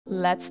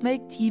Let's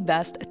make the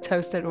best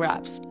toasted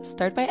wraps.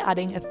 Start by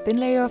adding a thin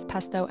layer of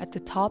pesto at the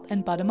top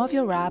and bottom of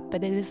your wrap,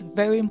 but it is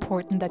very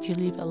important that you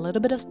leave a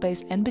little bit of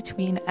space in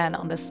between and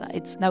on the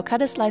sides. Now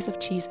cut a slice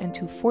of cheese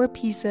into 4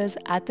 pieces,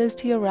 add those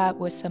to your wrap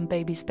with some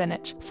baby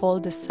spinach.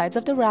 Fold the sides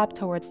of the wrap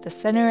towards the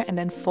center and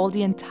then fold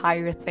the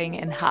entire thing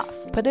in half.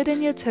 Put it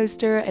in your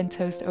toaster and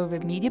toast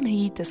over medium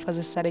heat. This was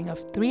a setting of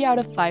 3 out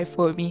of 5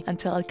 for me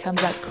until it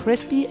comes out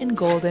crispy and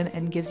golden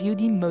and gives you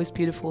the most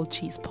beautiful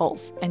cheese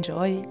pulse.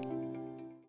 Enjoy!